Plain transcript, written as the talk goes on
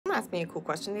asked me a cool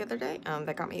question the other day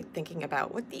that got me thinking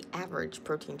about what the average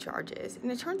protein charge is.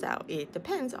 And it turns out it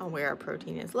depends on where a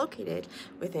protein is located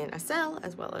within a cell,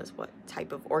 as well as what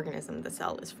type of organism the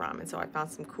cell is from. And so I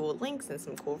found some cool links and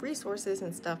some cool resources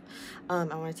and stuff. I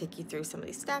want to take you through some of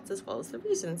these stats as well as the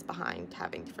reasons behind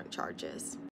having different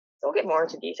charges. So we'll get more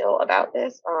into detail about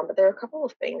this, but there are a couple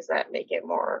of things that make it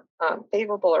more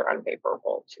favorable or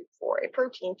unfavorable for a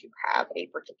protein to have a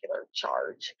particular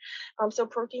charge. So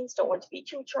proteins don't want to be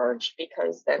too charged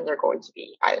because then they're going to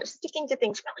be either sticking to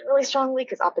things really, really strongly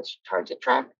because opposite charge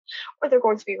attract, or they're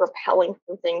going to be repelling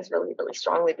from things really, really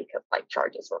strongly because like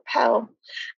charges repel.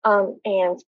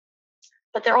 And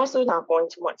but they're also not going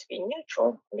to want to be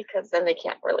neutral because then they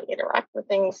can't really interact with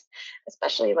things,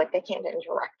 especially like they can't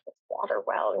interact with water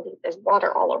well. And there's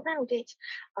water all around it.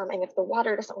 And if the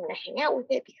water doesn't want to hang out with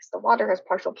it because the water has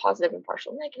partial positive and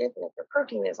partial negative, and if the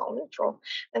protein is all neutral,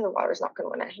 then the water is not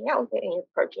going to want to hang out with it. And your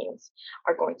proteins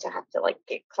are going to have to like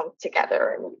get clumped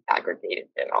together and aggregated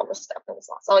and all this stuff. And it's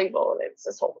not soluble. And it's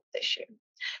this whole issue.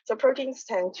 So proteins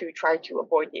tend to try to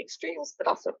avoid the extremes, but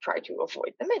also try to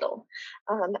avoid the middle.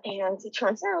 And it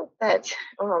turns out that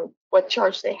what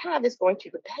charge they have is going to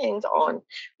depend on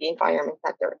the environment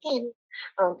that they're in.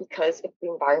 Because if the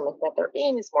environment that they're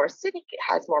in is more acidic, it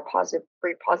has more positive,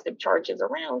 free positive charges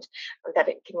around that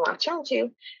it can latch onto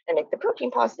and make the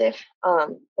protein positive,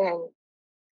 then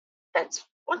that's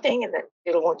one thing, and then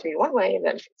it'll want to be one way. And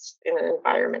then if it's in an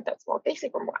environment that's more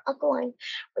basic or more alkaline,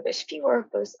 where there's fewer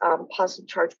of those positive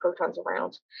charged protons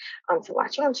around to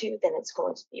latch onto, then it's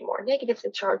going to be more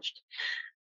negatively charged.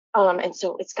 And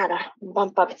so it's got to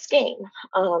bump up its game.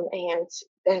 And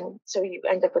then so you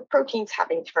end up with proteins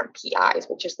having different pIs,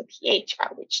 which is the pH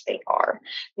at which they are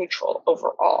neutral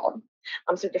overall.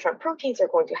 So different proteins are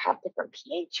going to have different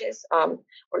pHs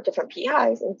or different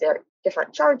pIs and their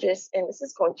different charges. And this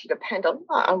is going to depend a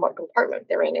lot on what compartment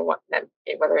they're in and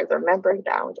whether they're membrane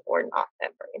bound or not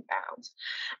membrane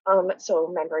bound.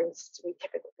 So membranes,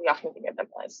 we often think of them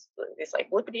as these like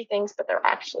lipidy things, but they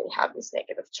actually have these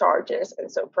negative charges.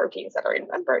 And so proteins that are in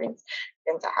membranes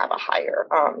tend to have a higher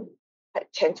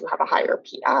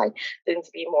PI, tend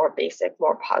to be more basic,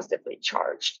 more positively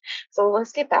charged. So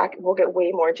let's get back. We'll get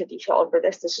way more into detail over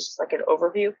this. This is just like an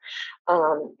overview.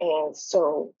 And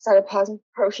so cytoplasmic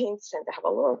proteins tend to have a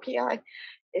lower PI.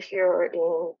 If you're in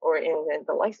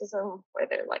the lysosome, where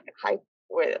they're like high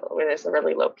where there's a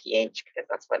really low pH because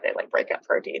that's where they like break up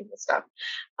proteins and stuff.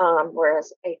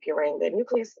 Whereas if you're in the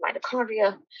nucleus, the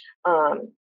mitochondria,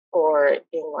 or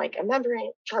in like a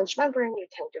charged membrane, you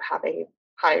tend to have a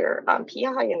higher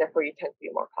pI, and therefore you tend to be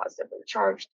more positively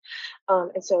charged.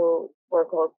 And so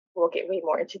we'll get way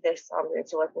more into this. And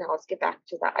so now let's get back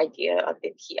to the idea of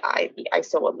the pI, the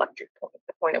isoelectric point,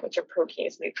 the point at which a protein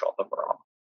is neutral overall.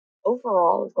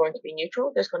 Overall is going to be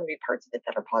neutral. There's going to be parts of it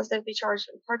that are positively charged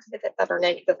and parts of it that are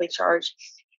negatively charged.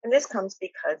 And this comes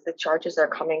because the charges are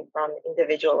coming from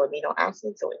individual amino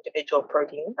acids, so individual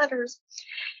protein letters.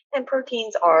 And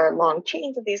proteins are long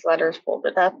chains of these letters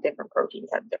folded up. Different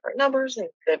proteins have different numbers, and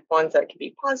the ones that can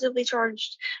be positively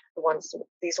charged,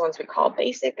 these ones we call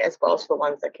basic, as well as the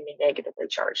ones that can be negatively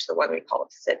charged, the one we call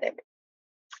acidic.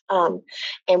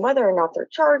 And whether or not they're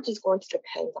charged is going to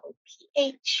depend on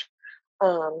pH.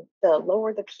 The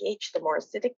lower the pH, the more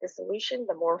acidic the solution,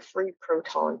 the more free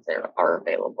protons there are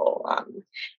available.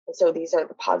 And so these are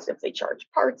the positively charged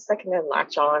parts that can then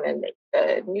latch on and make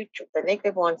the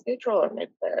negative ones neutral and make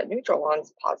the neutral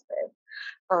ones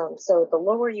positive. So the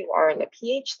lower you are in the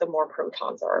pH, the more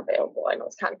protons are available. I know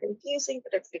it's kind of confusing,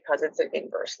 but it's because it's an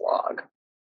inverse log.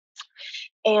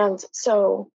 And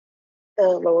so the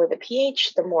lower the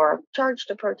pH, the more charged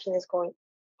the protein is going,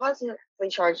 positively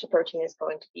charged the protein is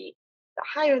going to be. The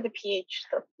higher the pH,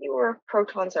 the fewer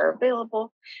protons are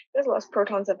available. There's less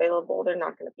protons available. They're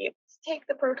not going to be able to take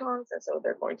the protons, and so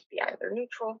they're going to be either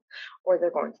neutral or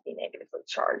they're going to be negatively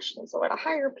charged. And so at a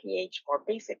higher pH, more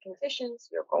basic conditions,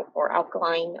 you're going for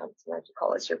alkaline, sometimes you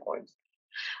call this, you're going to be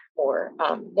more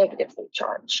negatively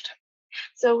charged.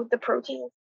 So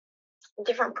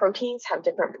different proteins have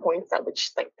different points at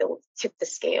which like they'll tip the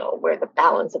scale, where the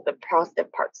balance of the positive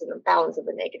parts and the balance of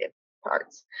the negative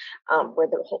parts, where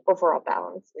the whole overall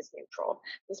balance is neutral.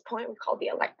 This point we call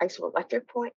the isoelectric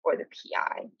point, or the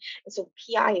pI. And so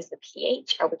the pI is the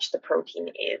pH at which the protein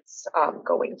is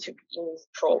going to be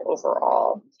neutral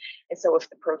overall. And so if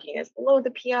the protein is below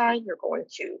the pI, you're going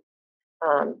to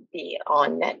be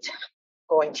on net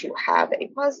going to have a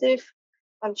positive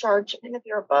charge, and if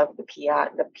you're above the pI,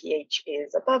 the pH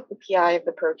is above the pI of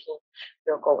the protein,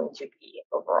 you're going to be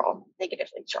overall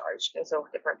negatively charged. And so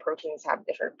different proteins have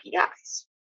different pIs.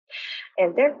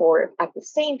 And therefore, at the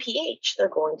same pH, they're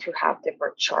going to have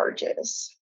different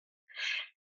charges.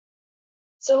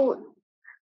 So,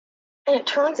 and it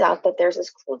turns out that there's this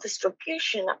cool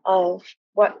distribution of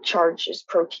what charges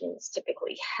proteins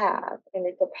typically have, and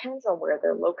it depends on where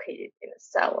they're located in a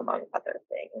cell, among other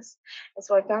things. And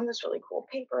so I found this really cool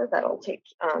paper that'll take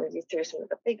you through some of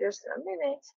the figures in a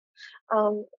minute.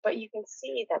 But you can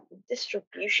see that the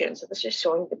distribution, so this is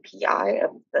showing the pI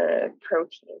of the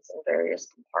proteins in various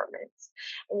compartments.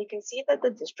 And you can see that the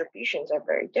distributions are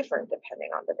very different depending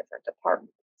on the different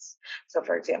departments. So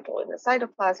for example, in the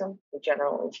cytoplasm, the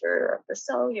general interior of the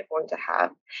cell, you're going to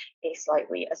have a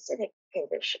slightly acidic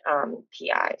condition,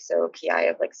 pI, so pI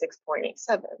of like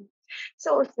 6.87.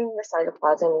 So if in the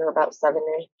cytoplasm you're about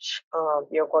 7-inch,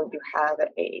 you're going to have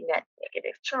a net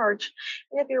negative charge.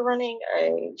 And if you're running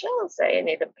a gel, say a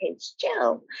native page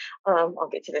gel, I'll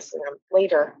get to this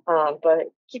later,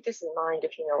 but keep this in mind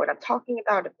if you know what I'm talking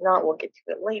about. If not, we'll get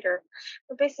to it later.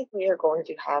 But basically, you're going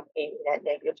to have a net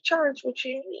negative charge, which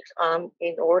you need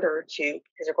in order to,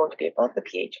 because you're going to be above the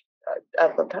pH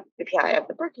of the pI of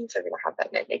the protein, so you're going to have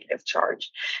that net negative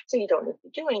charge. So you don't need to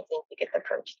do anything to get the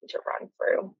protein to run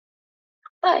through.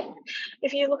 But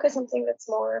if you look at something that's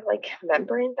more like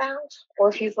membrane bound, or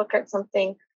if you look at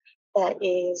something that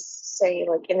is, say,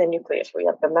 like in the nucleus, where you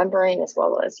have the membrane as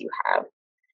well as you have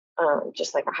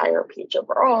just like a higher pH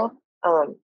overall,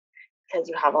 because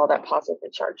you have all that positively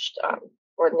charged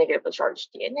or negatively charged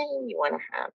DNA you want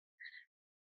to have.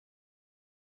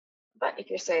 But if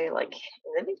you're saying like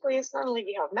in the nucleus, not only do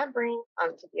you have membrane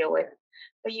to deal with,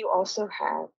 but you also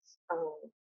have um,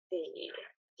 the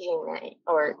DNA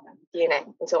or DNA.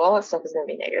 And so all that stuff is going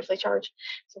to be negatively charged.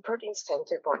 So proteins tend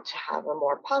to want to have a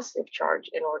more positive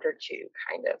charge in order to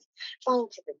kind of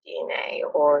bind to the DNA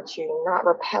or to not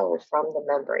repel from the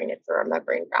membrane if they're a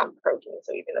membrane bound protein.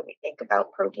 So even though we think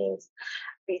about proteins,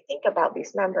 we think about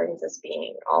these membranes as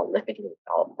being all lipidy,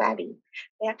 all fatty.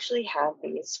 They actually have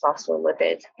these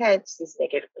phospholipid heads, these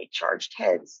negatively charged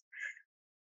heads.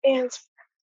 And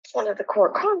one of the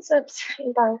core concepts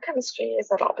in biochemistry is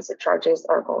that opposite charges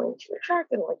are going to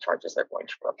attract and like charges are going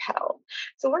to repel.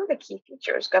 So one of the key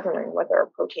features governing whether a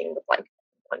protein would like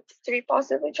want to be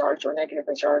positively charged or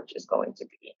negatively charged is going to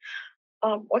be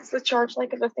what's the charge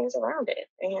like of the things around it?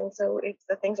 And so if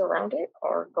the things around it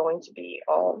are going to be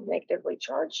all negatively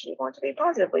charged, you want to be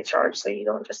positively charged so you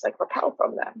don't just like repel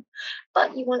from them.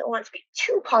 But you wouldn't want to be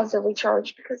too positively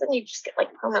charged because then you just get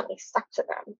like permanently stuck to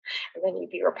them. And then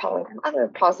you'd be repelling from other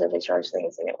positively charged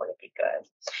things and it wouldn't be good.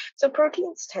 So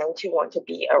proteins tend to want to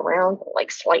be around the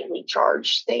like slightly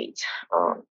charged state.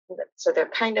 So they're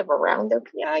kind of around their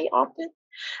PI often,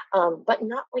 but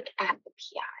not like at the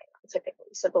PI typically.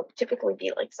 So they'll typically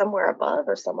be like somewhere above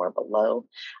or somewhere below,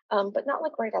 but not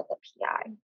like right at the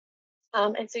PI.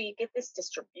 And so you get this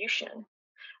distribution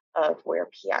of where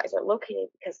PIs are located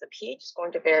because the pH is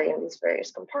going to vary in these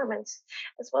various compartments,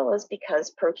 as well as because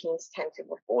proteins tend to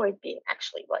avoid being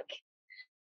actually like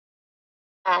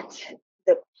at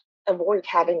the avoid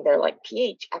having their like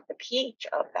pH at the pH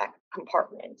of that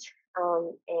compartment.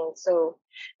 And so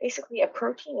basically a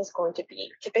protein is going to be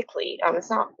typically, it's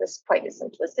not this quite as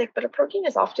simplistic, but a protein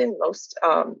is often most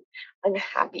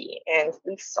unhappy and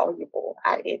least soluble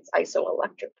at its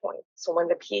isoelectric point. So when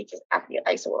the pH is at the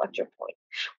isoelectric point,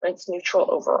 when it's neutral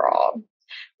overall.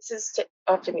 This is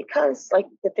often because like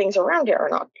the things around it are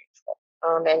not neutral.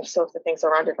 And so if the things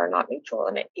around it are not neutral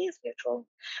and it is neutral,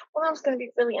 well, that's going to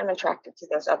be really unattractive to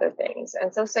those other things.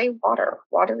 And so say water.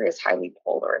 Water is highly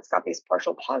polar. It's got these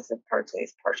partial positive parts and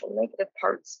these partial negative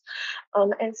parts.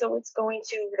 And so it's going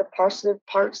to, the positive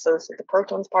parts, those are the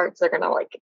protons parts, they're going to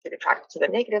like get attracted to the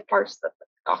negative parts, the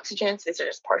oxygens. These are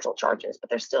just partial charges, but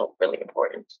they're still really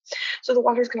important. So the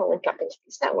water is going to link up into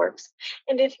these networks.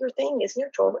 And if your thing is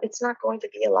neutral, it's not going to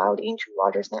be allowed into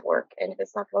water's network. And if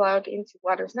it's not allowed into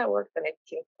water's network, then it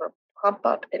can clump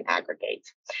up and aggregate.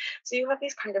 So you have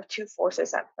these kind of two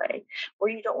forces at play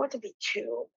where you don't want to be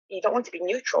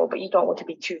neutral, but you don't want to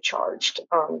be too charged.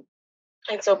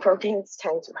 And so proteins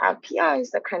tend to have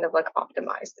PIs that kind of like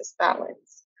optimize this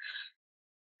balance.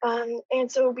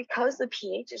 And so because the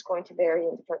pH is going to vary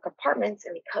in different compartments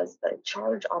and because the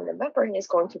charge on the membrane is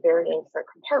going to vary in different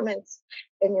compartments,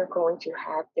 then you're going to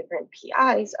have different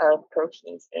pIs of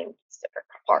proteins in these different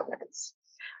compartments.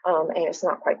 And it's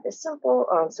not quite this simple.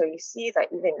 So you see that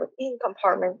even within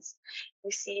compartments, you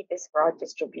see this broad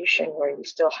distribution where you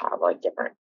still have like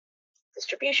different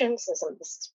distributions, and some of this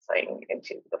is playing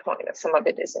into the point that some of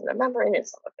it is in the membrane and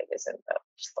some of it is in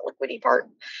just the liquidy part,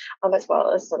 as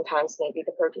well as sometimes maybe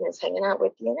the protein is hanging out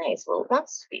with DNA, so it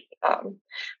wants to be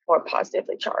more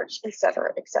positively charged, et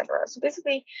cetera, et cetera. So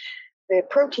basically, the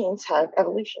proteins have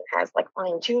evolution has like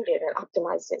fine-tuned it and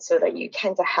optimized it so that you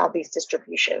tend to have these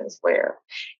distributions where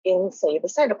in, say, the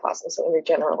cytoplasm, so in the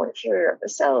general interior of the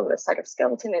cell, in the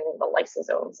cytoskeleton, and in the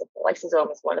lysosomes. If the lysosome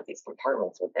is one of these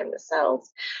compartments within the cells,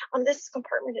 this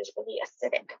compartment is really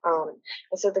acidic.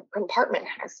 And so the compartment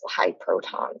has high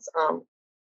protons.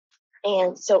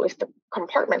 And so if the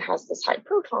compartment has this high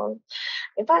proton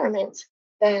environment,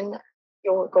 then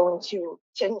you're going to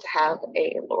tend to have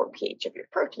a lower pH of your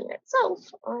protein itself,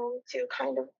 to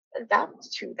kind of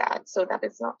adapt to that so that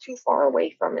it's not too far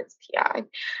away from its PI.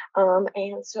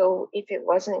 And so if it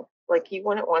wasn't like, you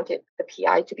wouldn't want it, the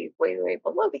PI to be way, way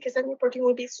below, because then your protein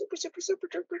would be super, super, super,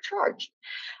 super charged.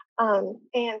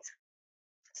 And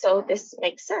so this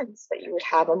makes sense that you would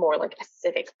have a more like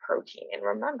acidic protein. And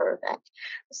remember that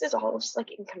this is all just like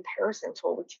in comparison to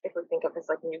what we typically think of as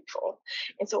like neutral.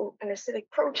 And so an acidic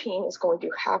protein is going to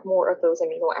have more of those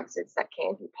amino acids that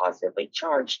can be positively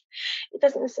charged. It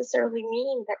doesn't necessarily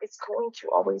mean that it's going to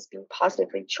always be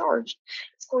positively charged.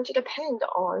 It's going to depend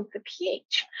on the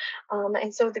pH.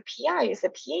 And so the PI is the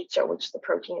pH at which the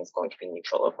protein is going to be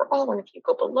neutral overall. And if you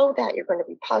go below that, you're going to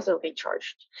be positively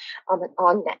charged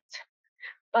on net.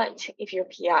 But if your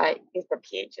PI is the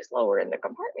pH is lower in the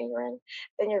compartment you're in,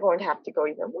 then you're going to have to go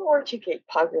even more to get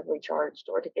positively charged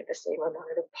or to get the same amount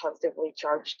of positively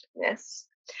chargedness.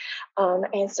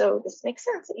 And so this makes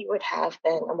sense that you would have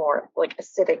then a more like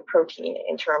acidic protein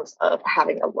in terms of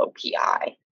having a low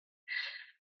PI.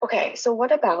 Okay, so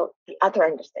what about the other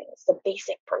end of things, the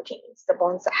basic proteins, the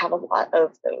ones that have a lot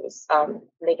of those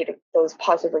those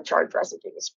positively charged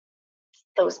residues?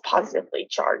 Those positively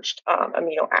charged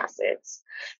amino acids.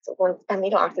 So when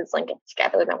amino acids link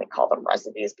together, then we call them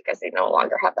residues because they no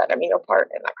longer have that amino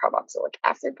part and that carboxylic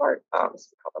acid part. So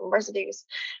we call them residues.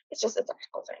 It's just a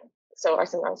technical thing. So I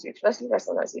sometimes use residue, I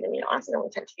sometimes use amino acid, and we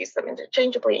tend to use them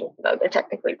interchangeably, even though they're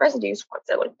technically residues once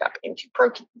they're linked up into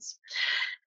proteins.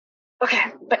 Okay,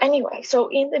 but anyway, so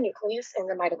in the nucleus and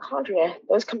the mitochondria,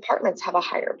 those compartments have a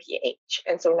higher pH.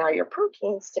 And so now your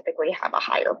proteins typically have a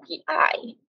higher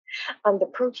PI. The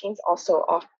proteins also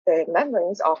off the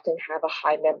membranes often have a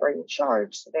high membrane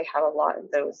charge, so they have a lot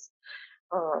of those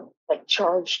like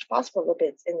charged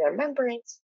phospholipids in their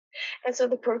membranes, and so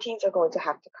the proteins are going to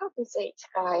have to compensate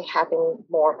by having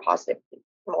more positive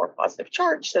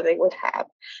charge, so they would have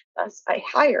thus a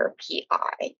higher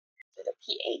PI. So the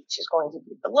pH is going to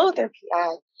be below their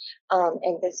PI,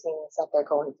 and this means that there are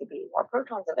going to be more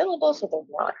protons available, so they're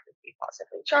not going to be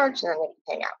positively charged, and then they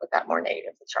can hang out with that more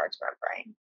negatively charged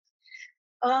membrane.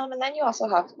 And then you also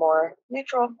have more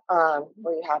neutral,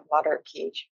 where you have moderate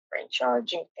pH brain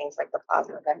charging, things like the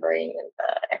plasma membrane and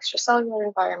the extracellular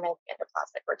environment and the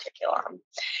plasmic reticulum.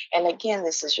 And again,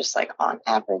 this is just like on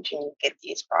average, and you get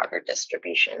these broader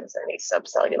distributions and these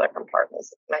subcellular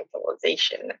compartments of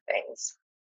mentalization and things.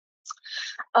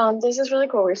 There's this really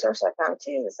cool resource I found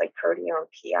too. It's like Proteome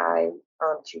PI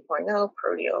 2.0,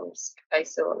 Proteome's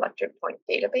Isoelectric Point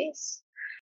database.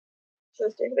 So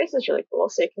this database is really cool.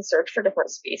 So you can search for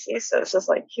different species. So this is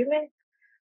like human.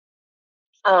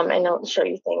 And it'll show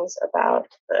you things about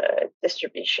the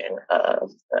distribution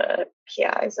of the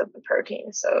PIs of the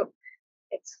protein. So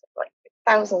it's like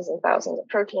thousands and thousands of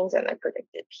proteins and their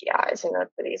predicted PIs. And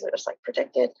these are just like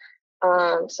predicted.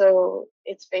 So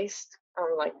it's based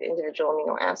on like the individual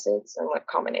amino acids and what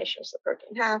combinations the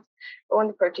protein have. But when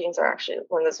the proteins are actually,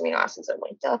 when those amino acids are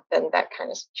linked up, then that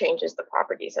kind of changes the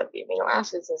properties of the amino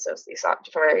acids. And so these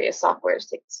various softwares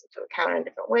take this into account in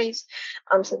different ways.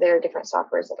 So there are different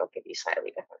softwares that will give you slightly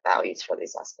different values for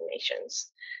these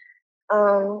estimations.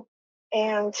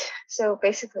 And so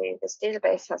basically this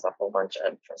database has a whole bunch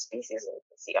of different species and you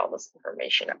can see all this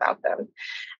information about them.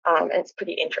 And it's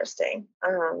pretty interesting.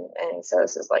 And so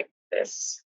this is like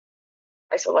this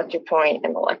isoelectric point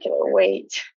and molecular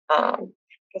weight. You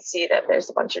can see that there's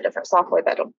a bunch of different software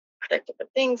that'll predict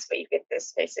different things, but you get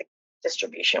this basic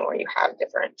distribution where you have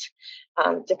different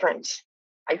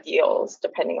ideals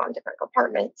depending on different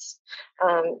compartments,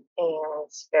 and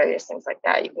various things like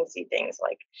that. You can see things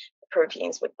like the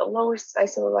proteins with the lowest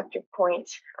isoelectric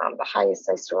point, the highest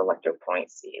isoelectric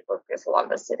point. See, look, there's a lot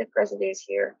of acidic residues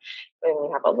here when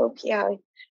you have a low PI,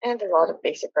 and a lot of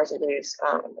basic residues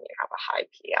when you have a high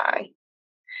PI.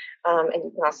 And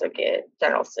you can also get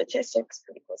general statistics,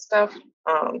 pretty cool stuff.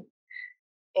 And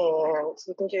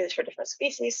you can do this for different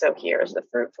species. So here's the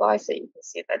fruit fly, so you can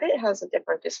see that it has a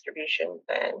different distribution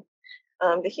than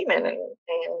the human. And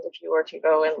if you were to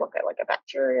go and look at like a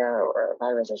bacteria or a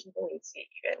virus or something, you'd see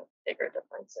even bigger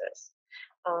differences.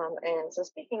 And so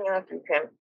speaking of, you can,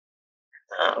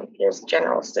 here's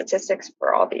general statistics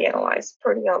for all the analyzed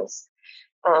proteomes.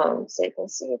 So you can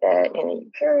see that in a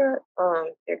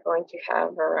eukaryote, you're going to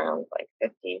have around like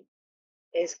 50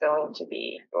 is going to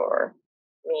be your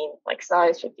mean like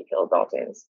size, 50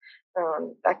 kilodaltons.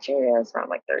 Bacteria is around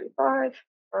like 35.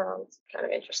 It's kind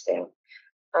of interesting.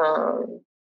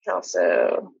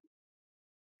 Also,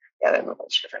 yeah, there's a bunch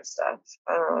of different stuff.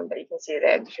 But you can see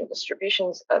that different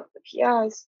distributions of the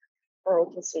pIs.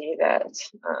 You can see that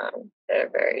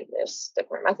there's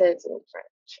different methods and different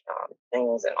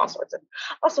things and all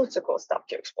sorts of cool stuff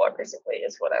to explore. Basically,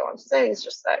 is what I want to say. Is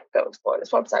just that go explore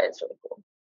this website. It's really cool.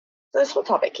 So this whole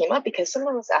topic came up because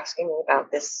someone was asking me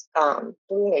about this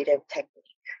blue native technique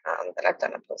that I've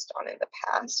done a post on in the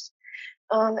past.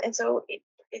 And so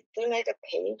Blue Native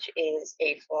page is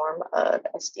a form of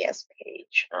SDS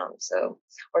page.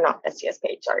 Or not SDS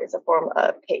page, sorry, it's a form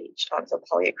of page. So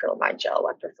polyacrylamide gel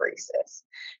electrophoresis.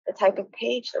 The type of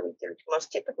page that we do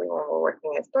most typically when we're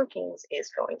working with proteins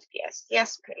is going to be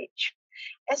SDS page.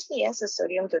 SDS is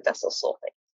sodium dodecyl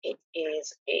sulfate. It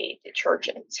is a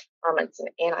detergent. It's an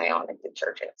anionic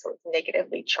detergent, so it's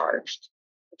negatively charged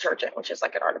detergent, which is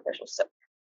like an artificial soap.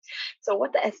 So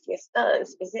what the SDS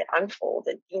does is it unfolds,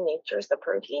 it denatures the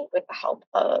protein with the help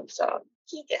of some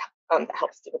heat that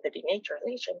helps with the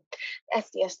denaturization. The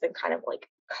SDS then kind of like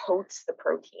coats the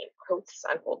protein, coats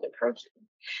this unfolded protein.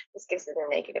 This gives it a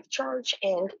negative charge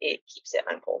and it keeps it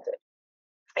unfolded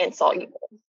and soluble.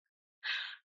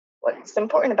 What's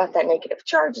important about that negative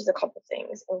charge is a couple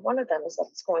things, and one of them is that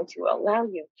it's going to allow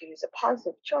you to use a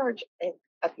positive charge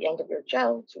at the end of your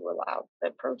gel to allow the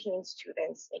proteins to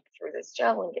then snake through this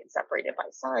gel and get separated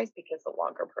by size, because the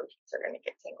longer proteins are going to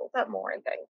get tangled up more and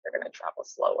then they're going to travel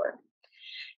slower.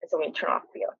 And so when you turn off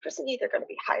the electricity, they're going to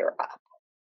be higher up.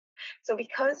 So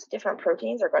because different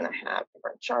proteins are going to have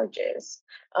different charges,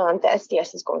 the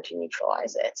SDS is going to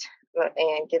neutralize it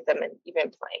and give them an even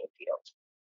playing field.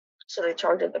 So the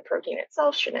charge of the protein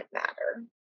itself shouldn't matter.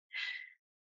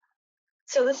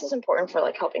 So this is important for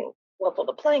like helping level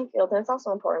the playing field, and it's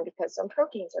also important because some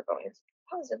proteins are going to be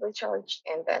positively charged,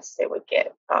 and thus they would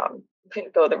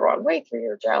could go the wrong way through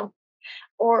your gel,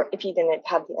 or if you didn't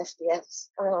have the SDS,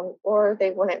 or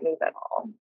they wouldn't move at all.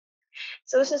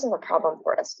 So this isn't a problem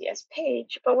for SDS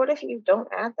page, but what if you don't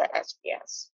add the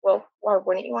SDS? Well, why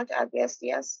wouldn't you want to add the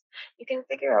SDS? You can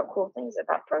figure out cool things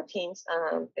about proteins,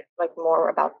 like more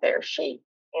about their shape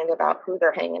and about who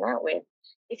they're hanging out with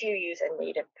if you use a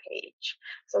native page.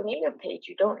 So native page,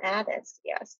 you don't add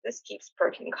SDS. This keeps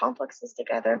protein complexes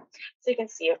together, so you can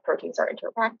see if proteins are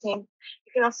interacting.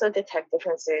 You can also detect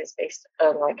differences based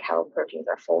on like how proteins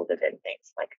are folded and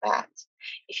things like that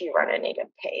if you run a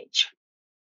native page.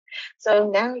 So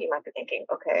now you might be thinking,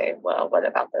 okay, well, what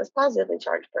about those positively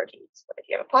charged proteins? But if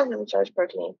you have a positively charged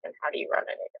protein, then how do you run a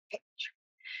native page?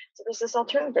 So there's this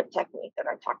alternative technique that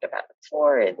I talked about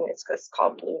before, and it's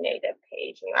called Blue Native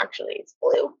page. And it's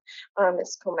blue.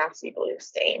 It's Comasi blue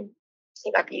stain.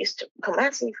 You might be used to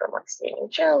Comasi from like staining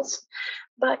gels,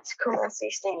 but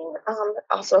Comasi stain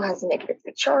also has a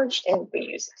negatively charged, and we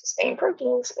use it to stain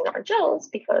proteins in our gels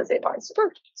because it binds to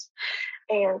proteins.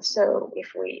 And so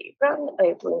if we run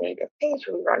a Blue Native page,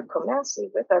 we run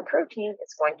Comasi with our protein,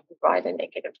 it's going to provide a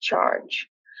negative charge.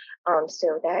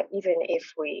 So that even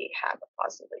if we have a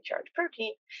positively charged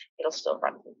protein, it'll still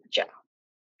run through the gel.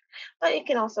 But it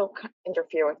can also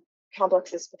interfere with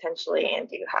complexes potentially, and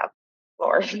you have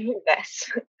more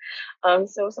mess.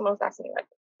 So someone was asking me like,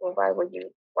 well,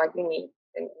 why do you need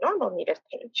a normal native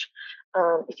page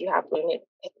if you have Blue Native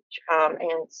page? And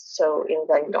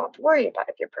then you don't have to worry about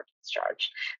if your protein's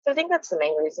charged. So I think that's the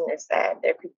main reason, is that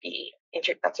there could be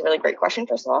that's a really great question,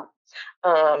 first of all.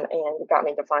 And it got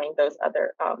me to find those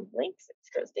other links to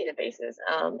those databases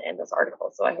and those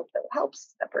articles. So I hope that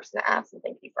helps that person to ask, and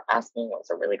thank you for asking. It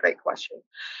was a really great question.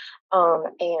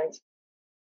 So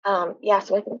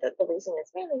I think that the reason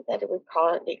is mainly that it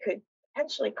could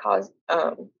potentially cause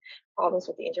problems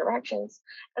with the interactions,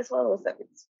 as well as that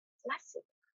it's messy.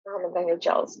 And then your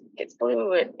gels gets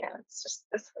blue, and yeah, it's just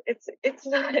it's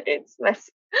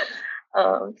messy.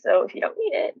 So if you don't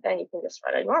need it, then you can just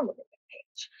run a normal native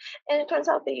page. And it turns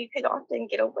out that you could often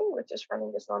get away with just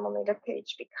running this normal native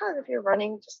page, because if you're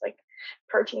running just like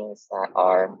proteins that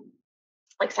are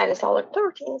like cytosolic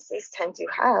proteins, these tend to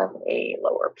have a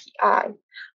lower pI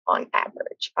on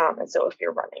average. And so if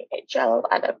you're running a gel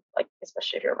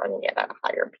especially if you're running it at a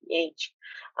higher pH,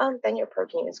 then your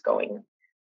protein is going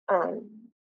um,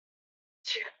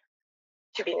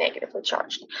 to be negatively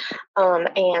charged.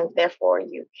 And therefore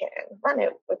you can run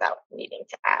it without needing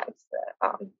to add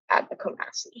the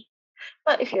Comasi.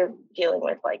 But if you're dealing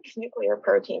with like nuclear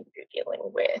proteins, if you're dealing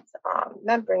with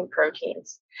membrane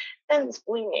proteins, then this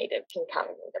blue native can come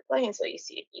into play. And so you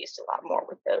see it used a lot more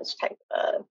with those type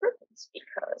of proteins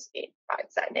because it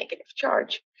provides that negative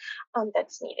charge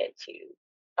that's needed to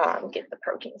get the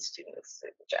proteins to move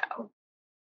through the gel.